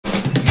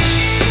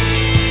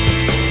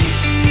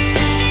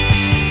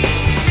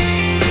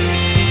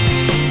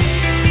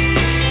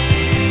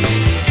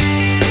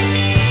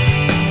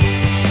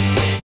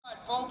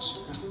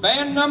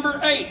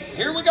number 8.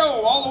 Here we go,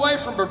 all the way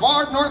from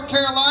Brevard, North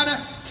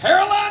Carolina,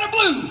 Carolina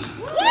Blues.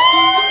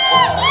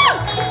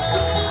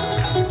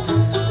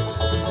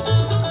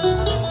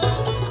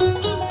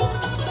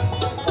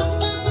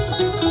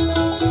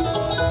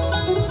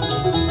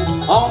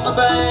 On the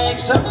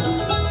banks of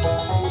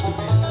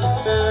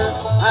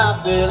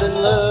I fell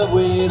in love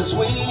with a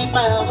sweet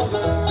mountain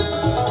girl,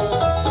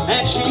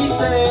 and she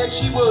said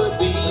she would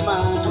be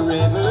mine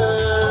forever,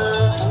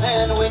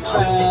 and we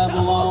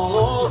travel all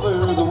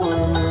over the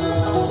world.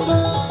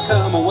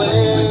 Come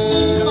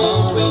away,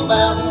 sweet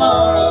mountain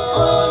Mara,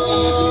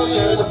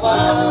 you're the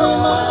flower in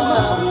my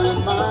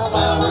mind,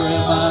 flower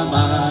in my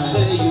mind.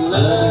 Say you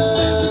love me,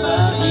 stand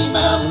beside me,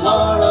 mountain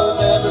Mara,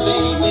 never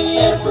leave me,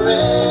 and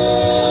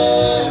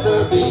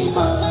forever be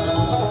mine.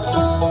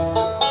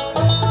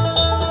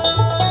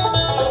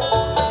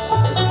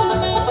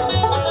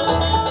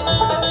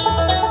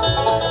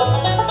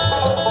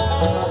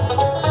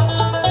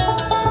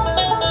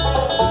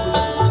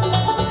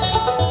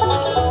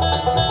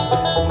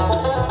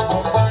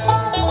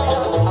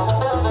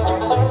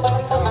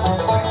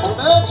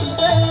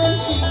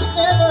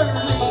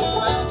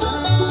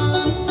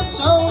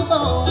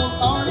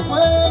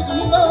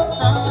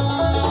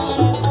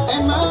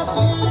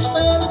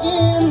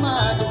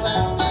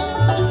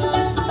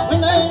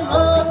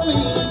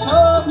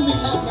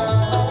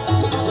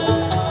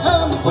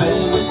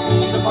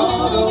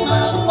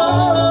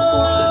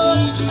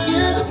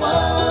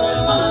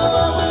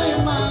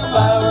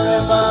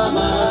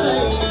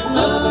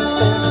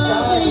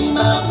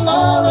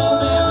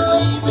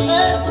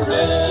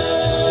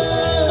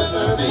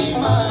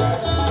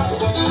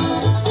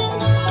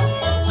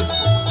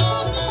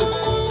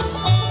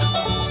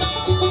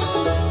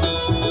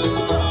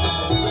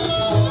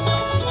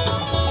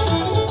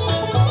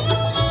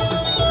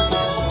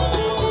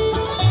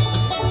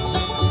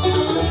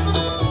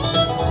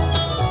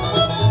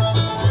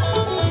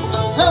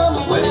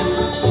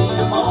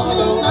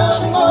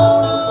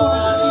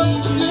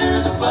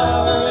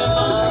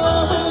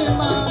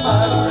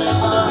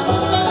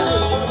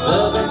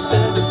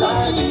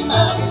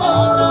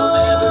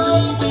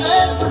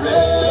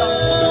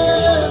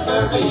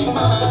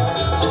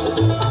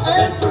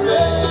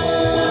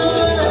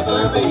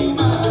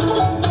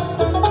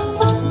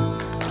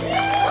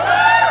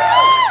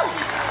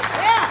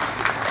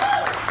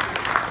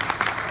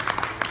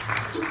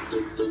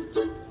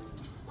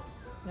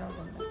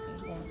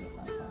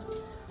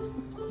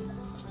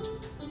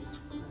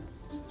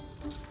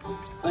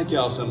 Thank you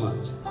all so much.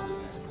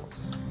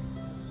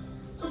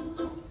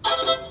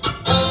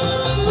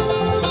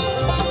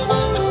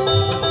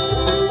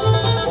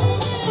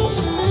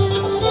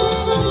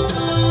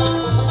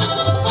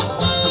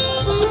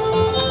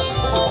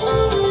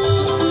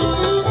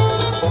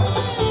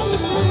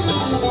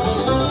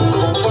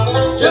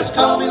 Just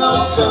call me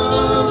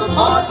lonesome,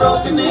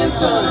 heartbroken and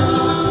some.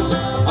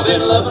 I've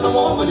been loving a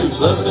woman who's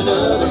loving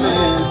another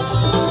man.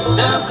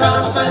 Now I'm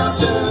crying a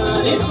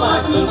fountain, it's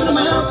like moving a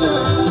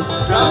mountain.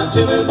 Trying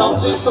to move on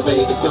since my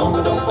baby's gone,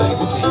 I don't think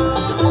I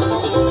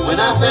can. When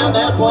I found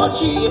out what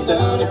she had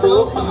done, it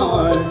broke my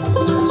heart.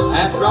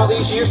 After all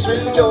these years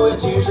through joy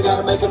and tears, I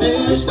gotta make a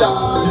new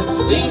start.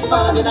 These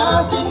blinded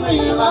eyes didn't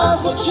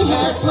realize what she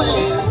had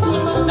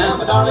planned. Now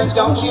my darling's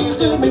gone, she's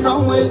doing me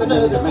wrong with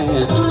another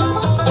man.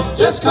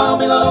 Just call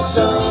me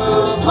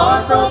lonesome,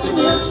 heartbroken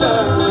and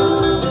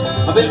some.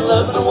 I've been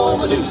loving a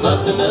woman who's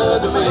loved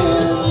another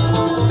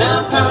man.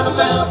 Now I'm crying a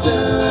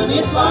fountain,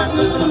 it's like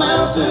moving a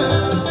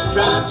mountain.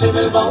 Trying to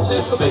move on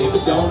since my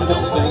baby's gone, I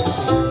don't think I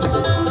can.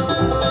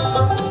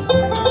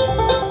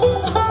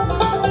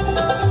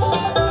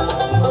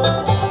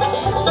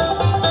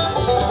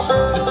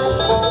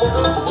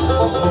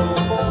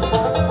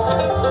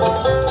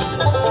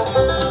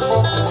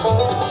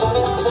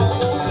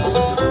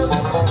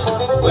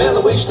 Well,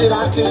 I wish that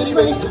I could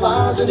erase the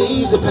lies and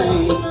ease the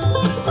pain.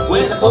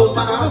 When I close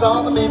my eyes,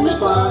 all the memories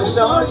fly and it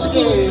starts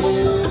again.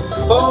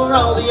 For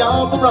all the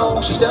awful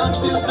wrong she's done,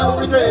 she feels no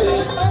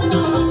regret.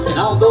 And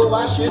although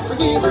I should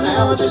forgive her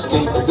now, I just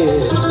can't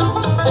forget.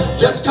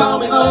 Just call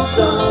me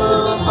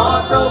lonesome,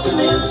 heartbroken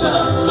and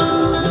some.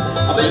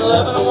 I've been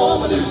loving a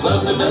woman who's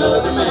loved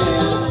another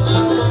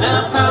man.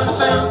 Now I'm crying a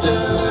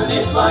fountain,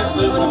 it's like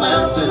moving a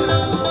mountain.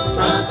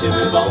 Trying to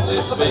move on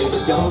since my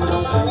baby's gone, I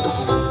don't think I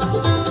can.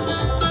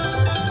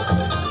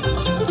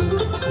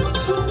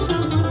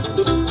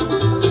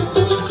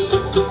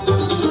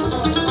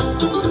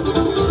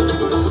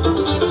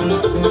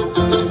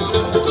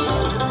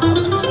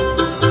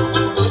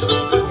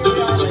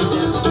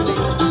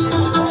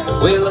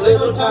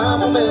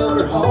 Time will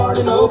melt her heart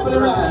and open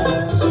her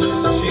eyes.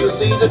 She'll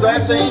see the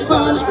grass ain't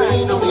quite as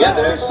green on the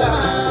other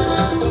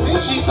side.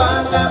 When she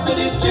finds out that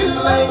it's too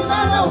late and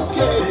I don't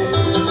care,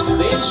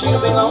 then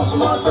she'll be lonesome,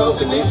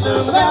 heartbroken and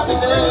some without me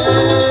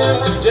there.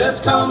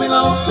 Just call me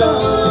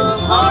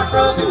lonesome,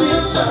 heartbroken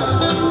and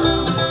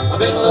some. I've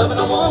been loving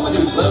a woman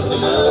who's loving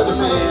another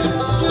man.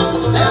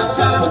 Now I'm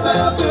crying a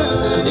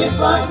fountain, it's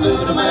like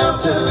moving a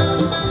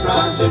mountain.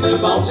 Trying to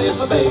move on since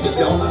my baby's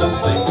gone, I don't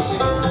think I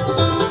can.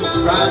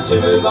 trying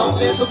to move on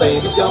since the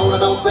baby's gone. I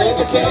don't think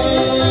I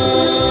can.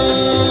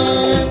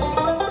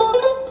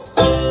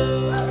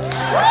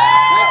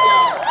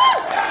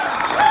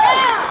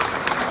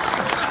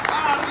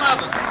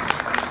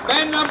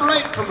 Band number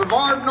 8 from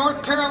Brevard,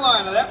 North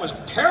Carolina. That was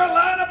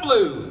Carolina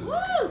Blue.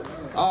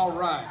 All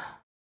right.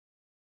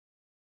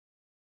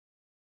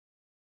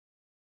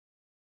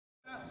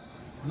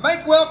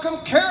 Make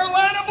welcome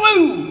Carolina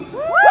Blue.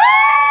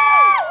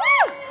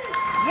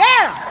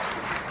 Yeah.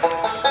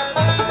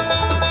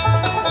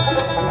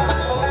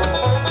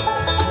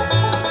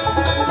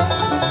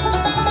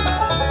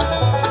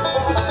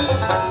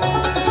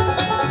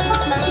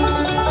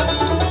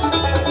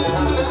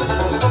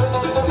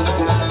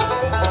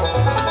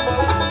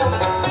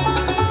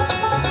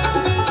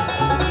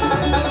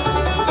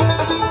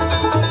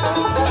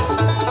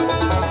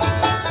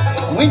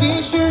 Wind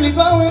is surely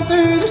blowing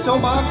through this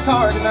old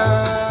boxcar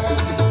tonight,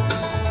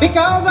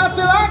 because I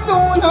feel like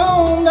going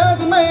home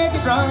doesn't make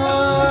it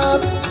right.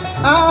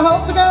 I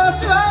hope the girl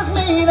still loves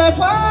me, that's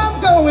why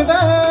I'm going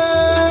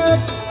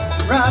back,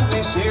 riding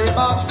this here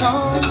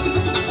boxcar,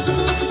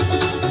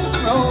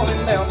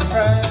 rolling down the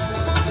track.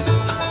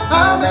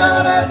 I may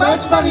not have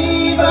much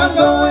money, but I'm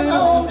going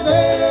home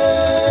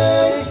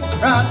today,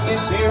 riding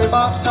this here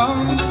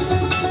boxcar,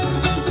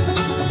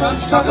 from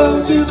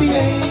Chicago to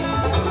PA.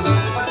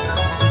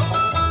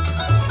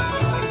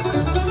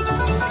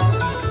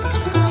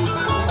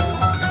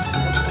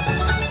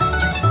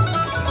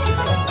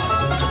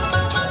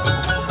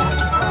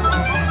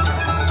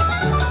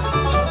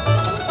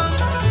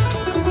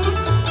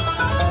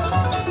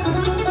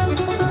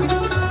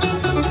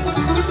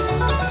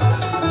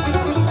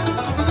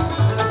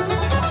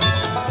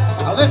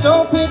 Left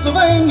old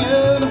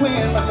Pennsylvania to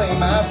win my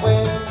fame out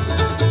west,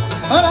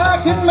 but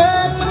I couldn't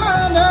make my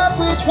mind up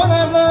which one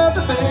I love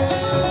the best.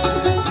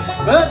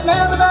 But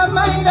now that I've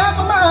made up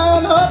my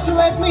mind, hope to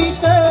let me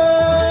stay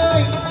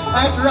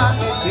after riding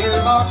this here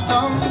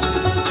boxcar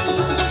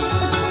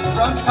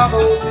from Chicago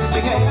to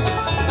PA.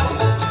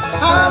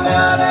 I may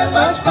not have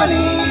much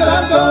money, but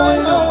I'm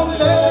going home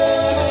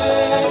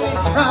today,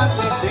 riding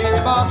this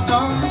here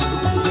boxcar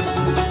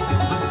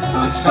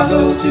from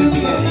Chicago to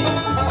PA.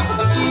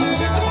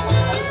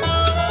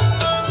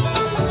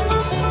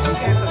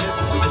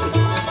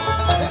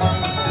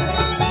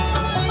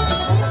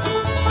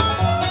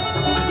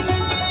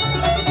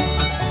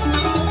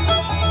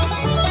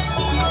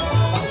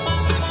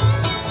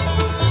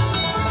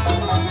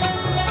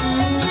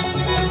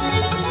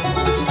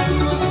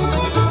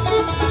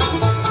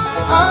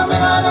 I may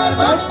not have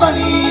much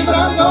money, but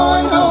I'm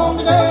going home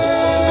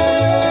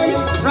today,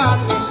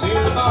 riding this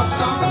here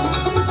boxcar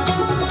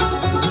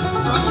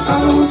from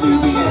Chicago to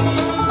PA.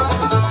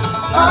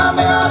 I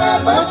may not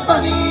have much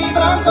money,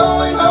 but I'm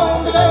going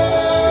home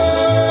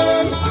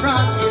today,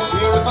 riding this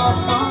here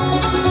boxcar.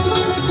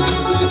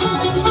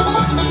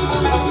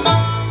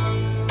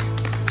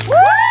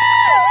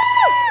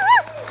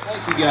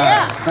 Thank you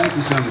guys. Thank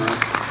you so much.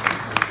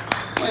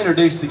 I'll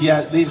introduce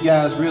these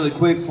guys really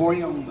quick for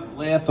you. On the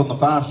left, on the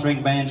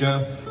 5-string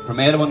banjo, from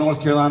Edwin, North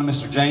Carolina,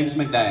 Mr. James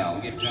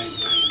McDowell. Give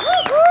James.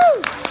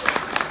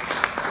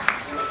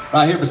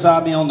 Right here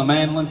beside me on the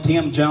mandolin,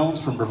 Tim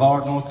Jones from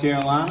Brevard, North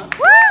Carolina.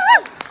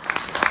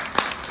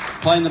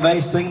 Playing the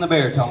bass, singing the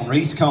baritone,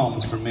 Reese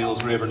Combs from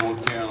Mills River,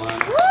 North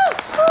Carolina.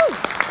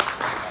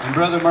 And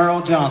Brother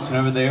Merl Johnson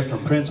over there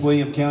from Prince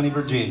William County,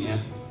 Virginia.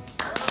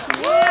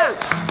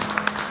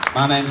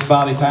 My name's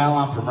Bobby Powell.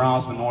 I'm from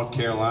Roswell, North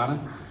Carolina.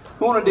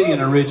 We want to do an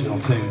original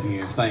tune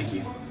here. Thank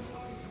you.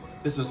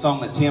 This is a song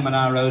that Tim and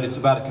I wrote. It's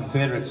about a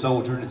Confederate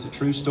soldier, and it's a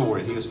true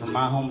story. He was from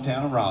my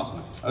hometown of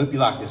Roswell. I hope you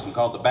like this one,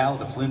 called The Ballad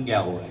of Flynn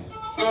Galloway.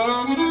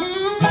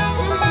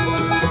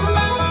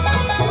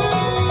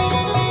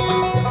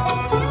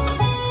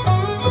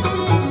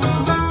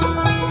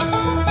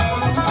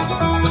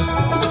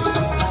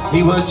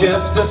 He was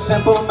just a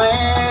simple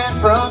man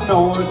from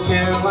North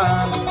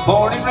Carolina,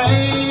 born and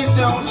raised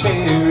on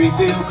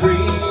Cherryfield Creek,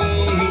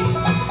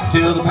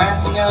 till the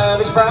passing of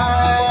his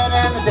bride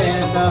and the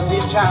death of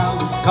his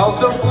child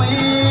caused old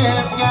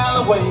Flynn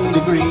Galloway to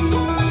grieve.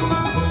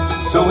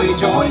 So he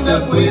joined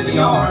up with the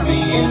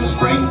army in the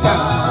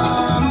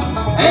springtime,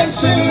 and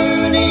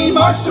soon he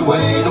marched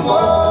away to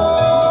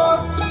war,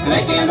 an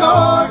aching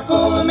heart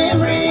full of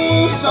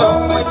memories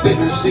sown with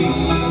bitter seeds,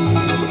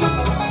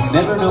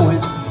 never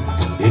knowing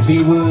if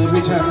he would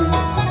return.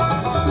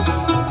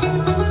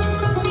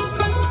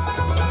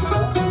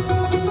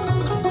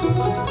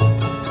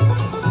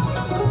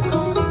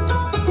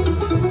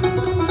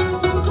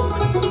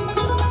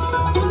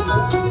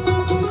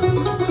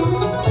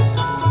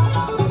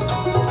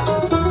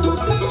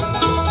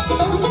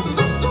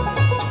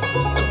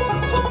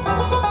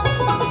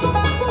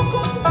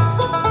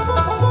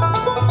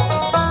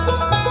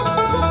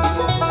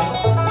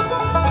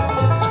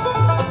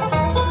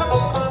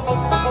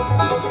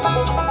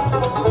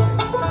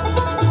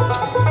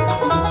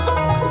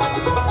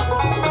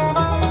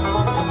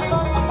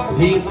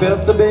 He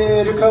felt the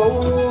bitter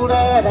cold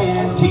at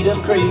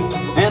Antietam Creek,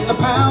 and the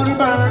powder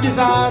burned his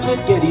eyes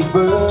at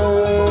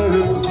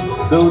Gettysburg.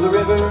 Though the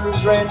rivers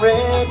eyes ran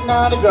red,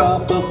 not a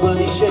drop of blood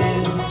he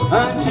shed,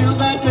 until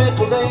that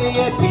dreadful day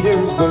at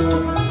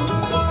Petersburg.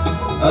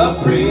 A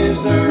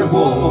prisoner of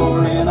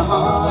war in a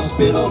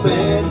hospital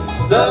bed,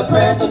 the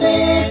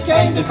president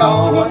came to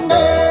call one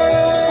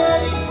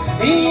day.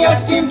 He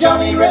asked him,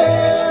 Johnny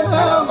Reb,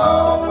 how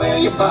long will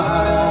you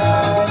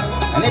fight?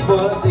 And it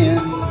was then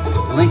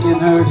Lincoln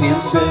heard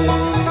him say,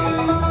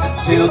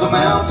 till the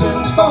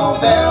mountains fall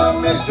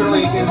down, Mr.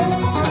 Lincoln,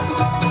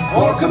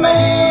 or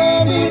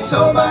commanded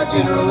so by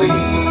General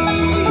Lee.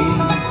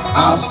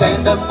 I'll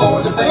stand up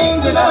for the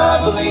things that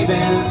I believe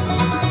in,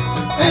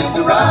 and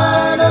the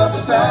right of the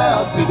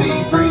South to be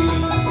free.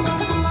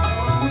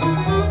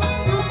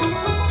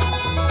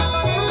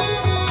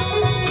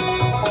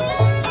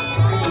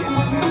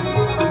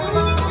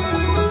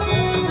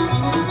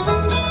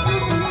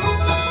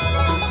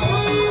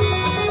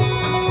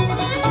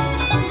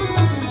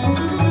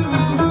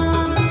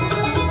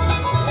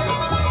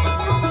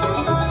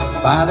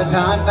 By the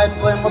time that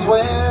Flynn was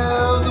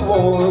well, the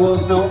war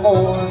was no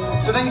more,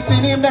 so they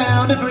sent him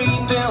down to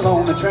Greenville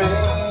on the train.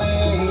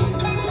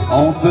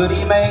 On foot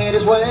he made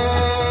his way,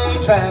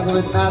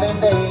 traveling night and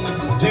day,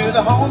 to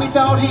the home he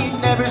thought he'd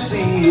never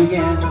see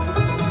again.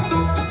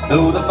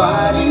 Though the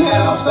fighting had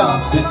all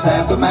stopped since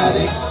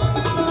Appomattox,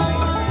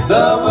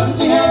 the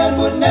wounds he had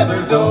would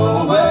never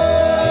go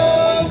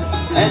away,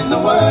 and the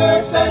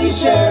words that he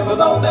shared with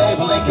old Abe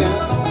Lincoln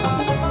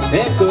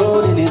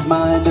echoed in his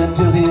mind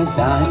until his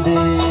dying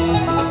day.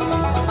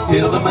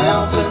 Till the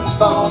mountains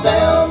fall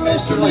down,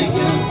 Mr. Lincoln,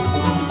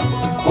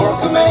 or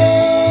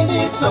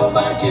commanded so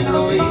by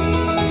General Lee.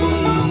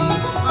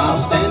 I'll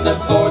stand up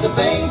for the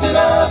things that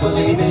I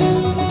believe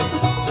in,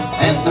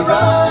 and the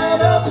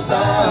right of the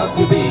South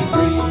to be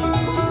free.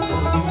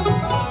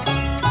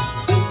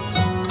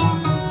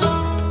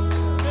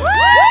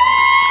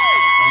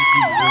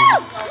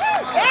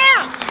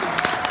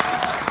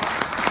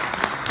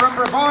 From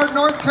Brevard,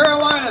 North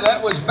Carolina,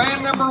 that was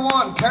band number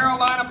 1,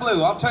 Carolina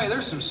Blue. I'll tell you,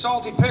 there's some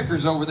salty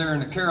pickers over there in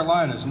the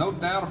Carolinas, no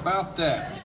doubt about that.